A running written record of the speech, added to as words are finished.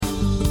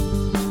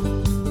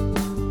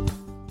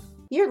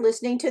You're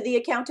listening to the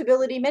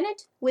Accountability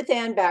Minute with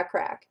Ann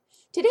Backrack.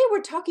 Today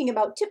we're talking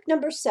about tip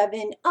number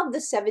 7 of the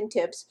 7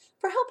 tips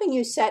for helping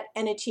you set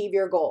and achieve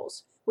your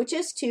goals, which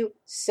is to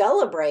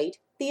celebrate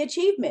the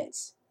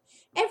achievements.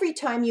 Every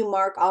time you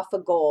mark off a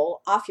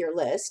goal off your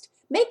list,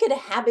 make it a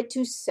habit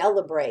to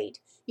celebrate.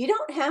 You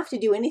don't have to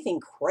do anything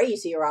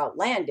crazy or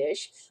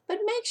outlandish, but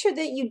make sure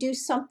that you do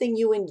something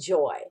you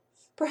enjoy.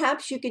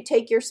 Perhaps you could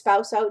take your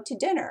spouse out to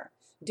dinner,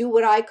 do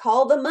what I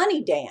call the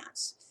money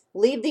dance,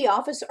 leave the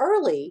office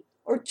early,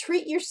 or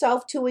treat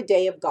yourself to a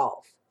day of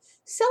golf.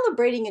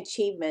 Celebrating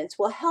achievements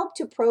will help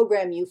to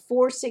program you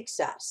for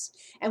success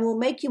and will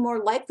make you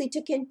more likely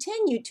to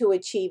continue to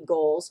achieve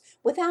goals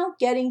without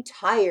getting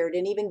tired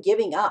and even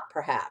giving up,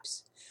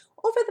 perhaps.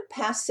 Over the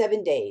past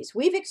 7 days,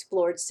 we've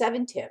explored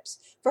 7 tips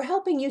for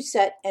helping you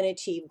set and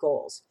achieve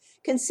goals.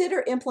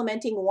 Consider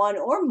implementing one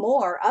or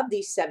more of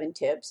these 7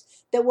 tips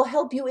that will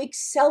help you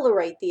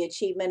accelerate the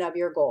achievement of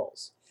your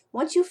goals.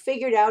 Once you've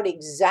figured out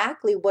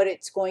exactly what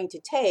it's going to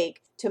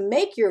take to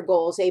make your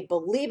goals a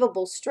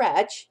believable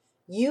stretch,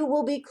 you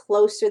will be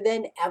closer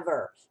than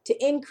ever to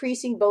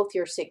increasing both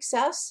your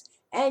success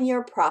and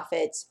your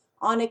profits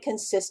on a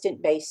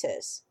consistent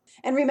basis.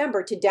 And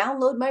remember to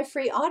download my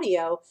free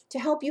audio to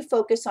help you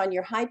focus on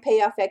your high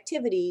payoff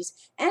activities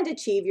and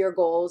achieve your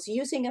goals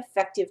using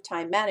effective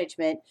time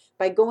management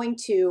by going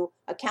to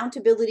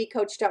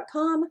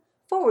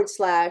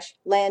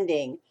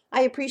accountabilitycoach.com/landing.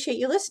 I appreciate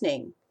you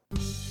listening.